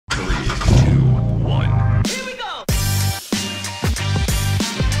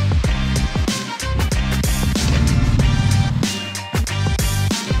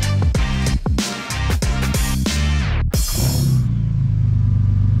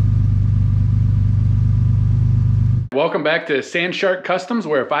welcome back to Sand Shark Customs,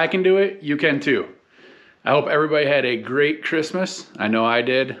 where if I can do it, you can too. I hope everybody had a great Christmas. I know I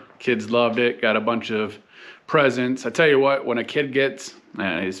did. Kids loved it, got a bunch of presents. I tell you what, when a kid gets,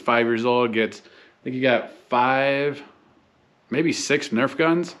 he's 5 years old, I think he got 5, maybe 6 Nerf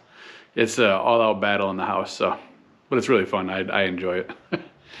guns. It's an all-out battle in the house, but it's really fun. I enjoy it.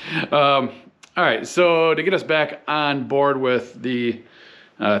 All right, so to get us back on board with the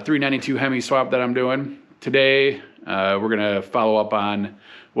 392 Hemi swap that I'm doing, today we're gonna follow up on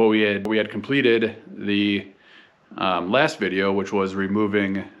what we had completed the last video, which was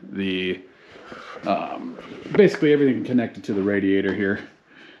removing the basically everything connected to the radiator here.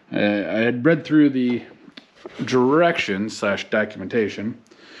 I had read through the directions / documentation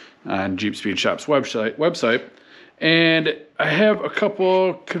on Jeep Speed Shop's website, and I have a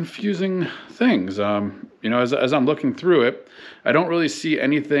couple confusing things. You know, as I'm looking through it, I don't really see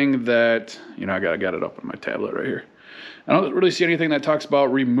anything that, you know, I got it up on my tablet right here. I don't really see anything that talks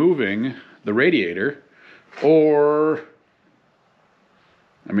about removing the radiator, or,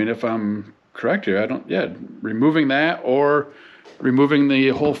 I mean, if I'm correct here, removing that or removing the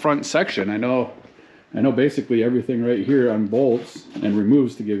whole front section. I know basically everything right here on bolts and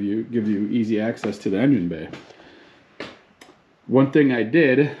removes to give you easy access to the engine bay. One thing I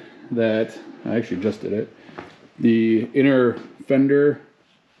did that I actually just did it, the inner fender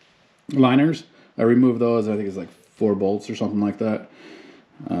liners, I removed those. I think it's like 4 bolts or something like that.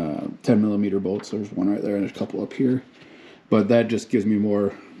 10mm bolts. There's one right there and there's a couple up here. But that just gives me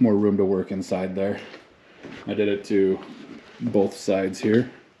more room to work inside there. I did it to both sides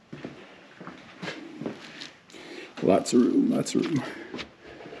here. Lots of room, lots of room.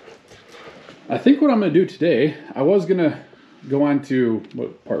 I think what I'm gonna do today, I was gonna go on to,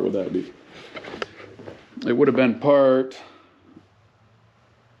 what part would that be? It would have been part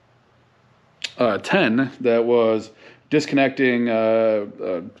 10, that was disconnecting a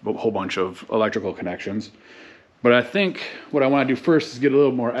whole bunch of electrical connections. But I think what I want to do first is get a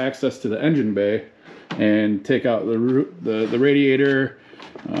little more access to the engine bay and take out the radiator.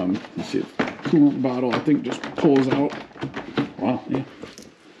 Let's see if the coolant bottle, I think, just pulls out. Wow, yeah.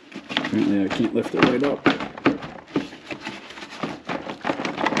 Apparently I can't lift it right up.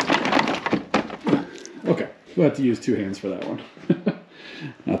 Okay, we'll have to use 2 hands for that one.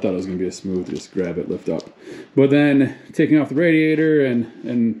 I thought it was going to be a smooth, just grab it, lift up. But then taking off the radiator,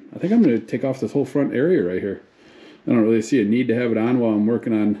 and I think I'm going to take off this whole front area right here. I don't really see a need to have it on while I'm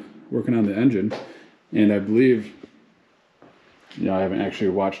working on the engine. And I believe, you know, I haven't actually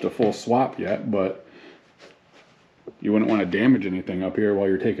watched a full swap yet, but you wouldn't want to damage anything up here while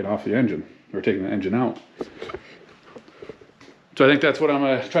you're taking off the engine, or taking the engine out. So I think that's what I'm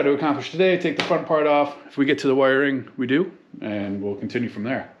going to try to accomplish today. Take the front part off. If we get to the wiring, we do, and we'll continue from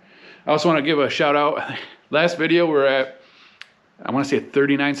there. I also want to give a shout out. Last video we're at, I want to say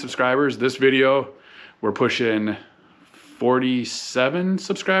 39 subscribers. This video we're pushing 47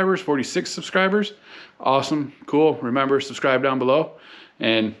 subscribers, 46 subscribers. Awesome, cool. Remember, subscribe down below,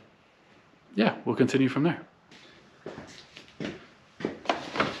 and yeah, we'll continue from there.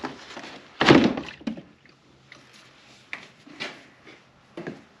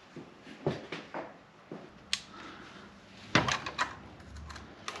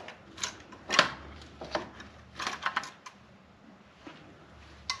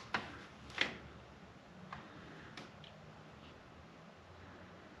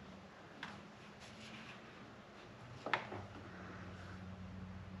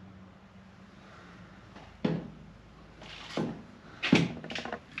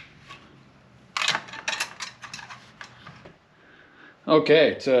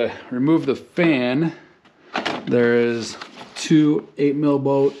 Okay, to remove the fan, there is 2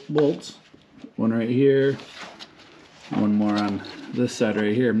 8mm bolts, one right here, one more on this side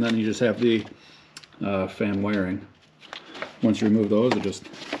right here, and then you just have the fan wiring. Once you remove those, it just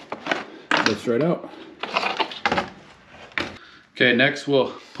lifts right out. Okay, next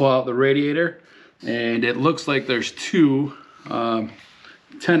we'll pull out the radiator, and it looks like there's 2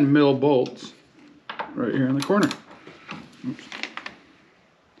 10mm bolts right here in the corner. Oops.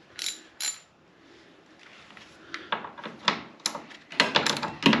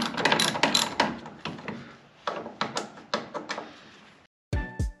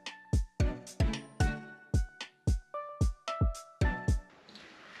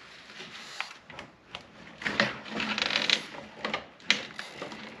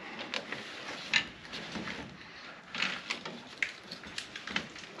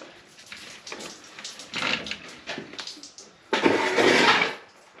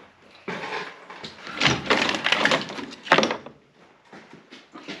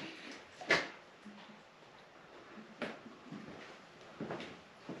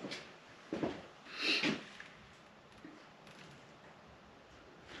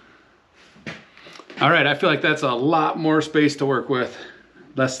 All right, I feel like that's a lot more space to work with.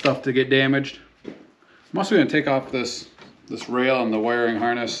 Less stuff to get damaged. I'm also gonna take off this rail and the wiring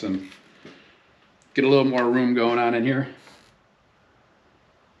harness and get a little more room going on in here.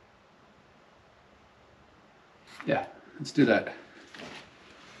 Yeah, let's do that.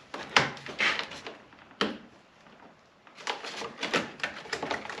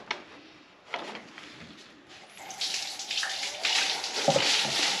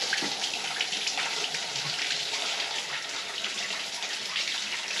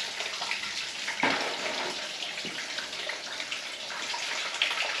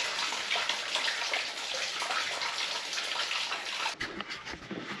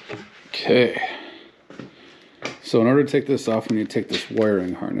 Okay, so in order to take this off, we need to take this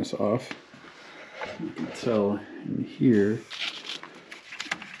wiring harness off. You can tell in here, it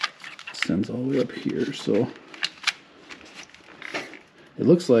extends all the way up here. So it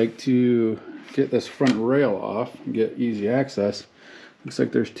looks like to get this front rail off and get easy access, looks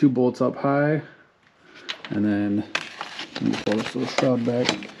like there's 2 bolts up high, and then let me pull this little shroud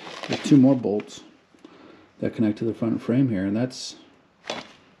back. There's 2 more bolts that connect to the front frame here, and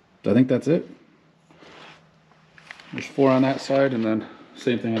I think that's it. There's 4 on that side, and then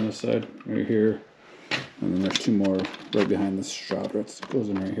same thing on this side, right here. And then there's 2 more right behind this shroud that goes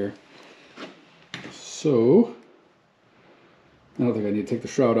in right here. So, I don't think I need to take the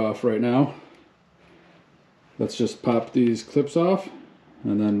shroud off right now. Let's just pop these clips off,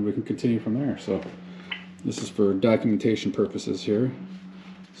 and then we can continue from there. So, this is for documentation purposes here.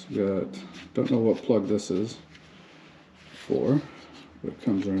 So we got, don't know what plug this is for. But it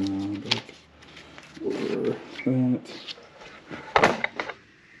comes around like over that.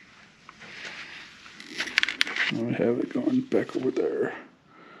 I have it going back over there.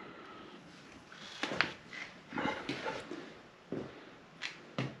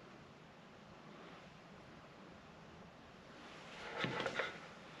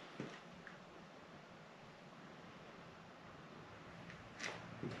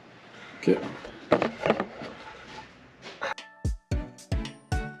 Okay.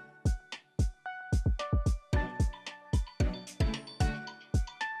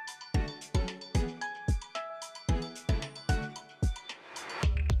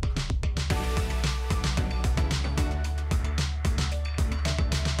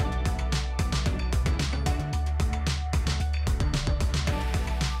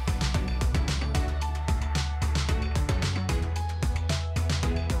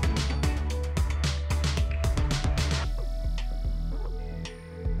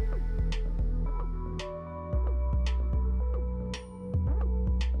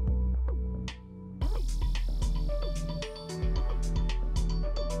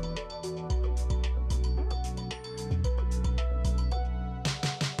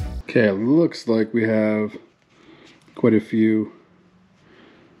 Okay, it looks like we have quite a few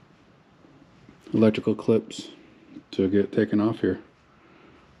electrical clips to get taken off here.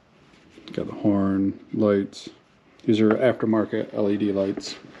 Got the horn, lights. These are aftermarket LED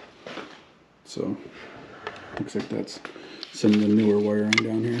lights. So, looks like that's some of the newer wiring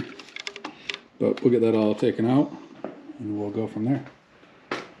down here. But we'll get that all taken out and we'll go from there.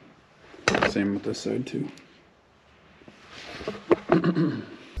 Same with this side too.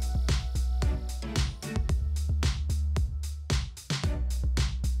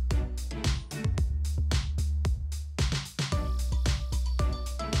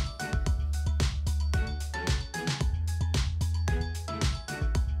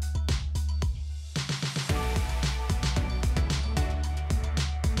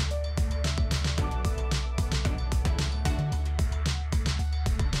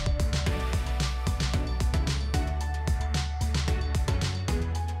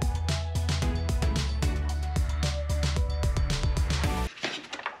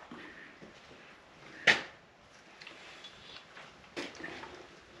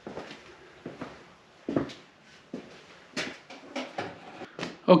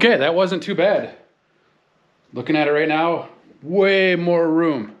 Okay, that wasn't too bad. Looking at it right now, way more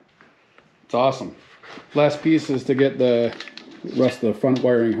room. It's awesome. Last piece is to get the rest of the front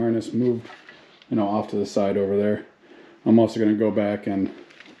wiring harness moved, off to the side over there. I'm also going to go back and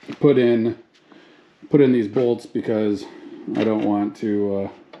put in these bolts because I don't want to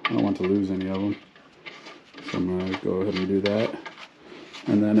lose any of them. So I'm going to go ahead and do that.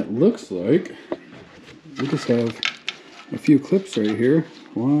 And then it looks like we just have a few clips right here.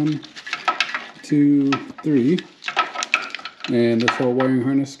 1, 2, 3, and this whole wiring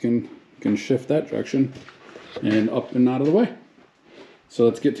harness can shift that direction and up and out of the way. So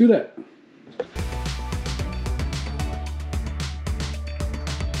let's get to that.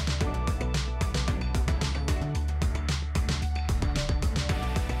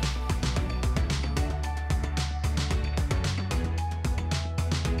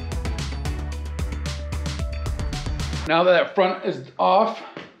 Now that front is off,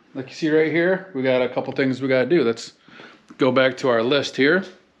 like you see right here, we got a couple things we got to do. Let's go back to our list here.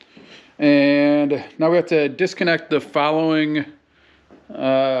 And now we have to disconnect the following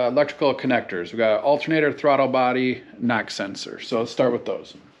electrical connectors. We got alternator, throttle body, knock sensor. So let's start with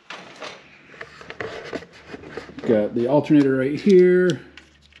those. Got the alternator right here.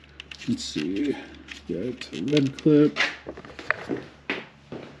 Let's see. Got a red clip.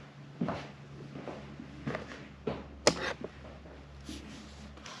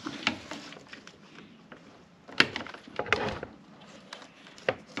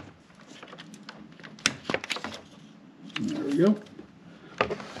 There we go.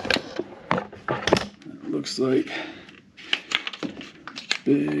 That looks like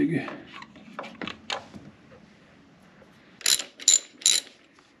big.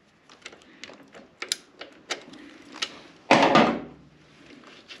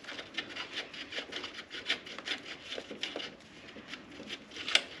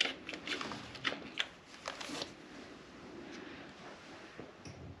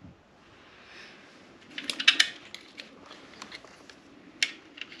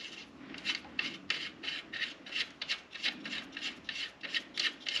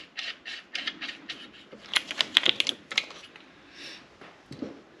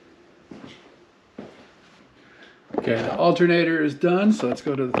 Okay, the alternator is done, so let's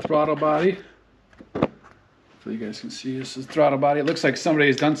go to the throttle body. So you guys can see this is the throttle body. It looks like somebody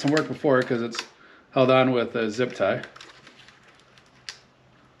has done some work before because it's held on with a zip tie.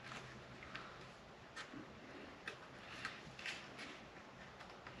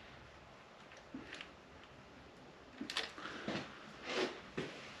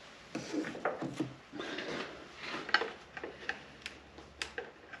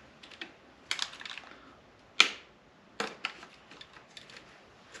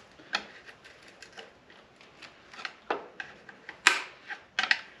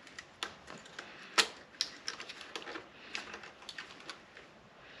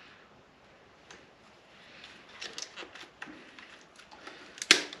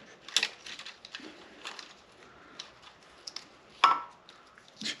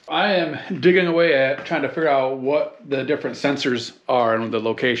 I am digging away at trying to figure out what the different sensors are and the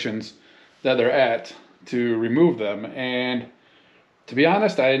locations that they're at to remove them. And to be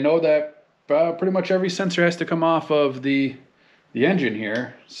honest, I know that pretty much every sensor has to come off of the engine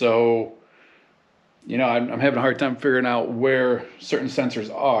here. So, you know, I'm having a hard time figuring out where certain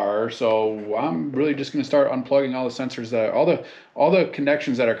sensors are. So I'm really just going to start unplugging all the sensors that all the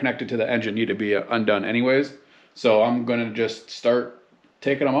connections that are connected to the engine need to be undone anyways. So I'm going to just start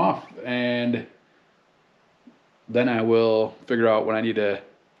taking them off, and then I will figure out what I need to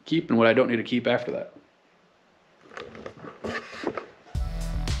keep and what I don't need to keep after that.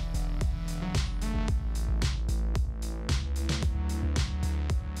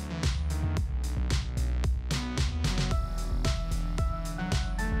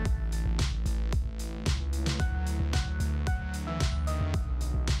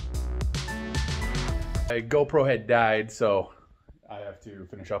 My GoPro had died, so I have to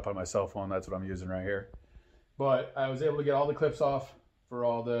finish up on my cell phone. That's what I'm using right here. But I was able to get all the clips off for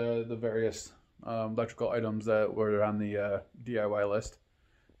all the various electrical items that were on the DIY list.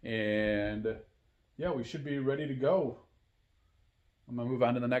 And yeah, we should be ready to go. I'm gonna move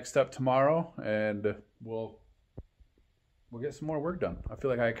on to the next step tomorrow, and we'll get some more work done. I feel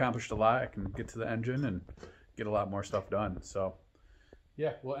like I accomplished a lot. I can get to the engine and get a lot more stuff done. So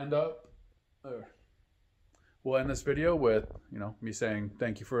yeah, we'll end this video with, you know, me saying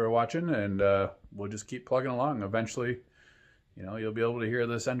thank you for watching, and we'll just keep plugging along. Eventually, you know, you'll be able to hear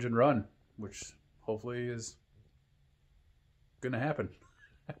this engine run, which hopefully is gonna happen.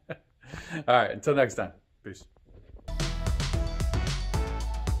 All right, until next time. Peace.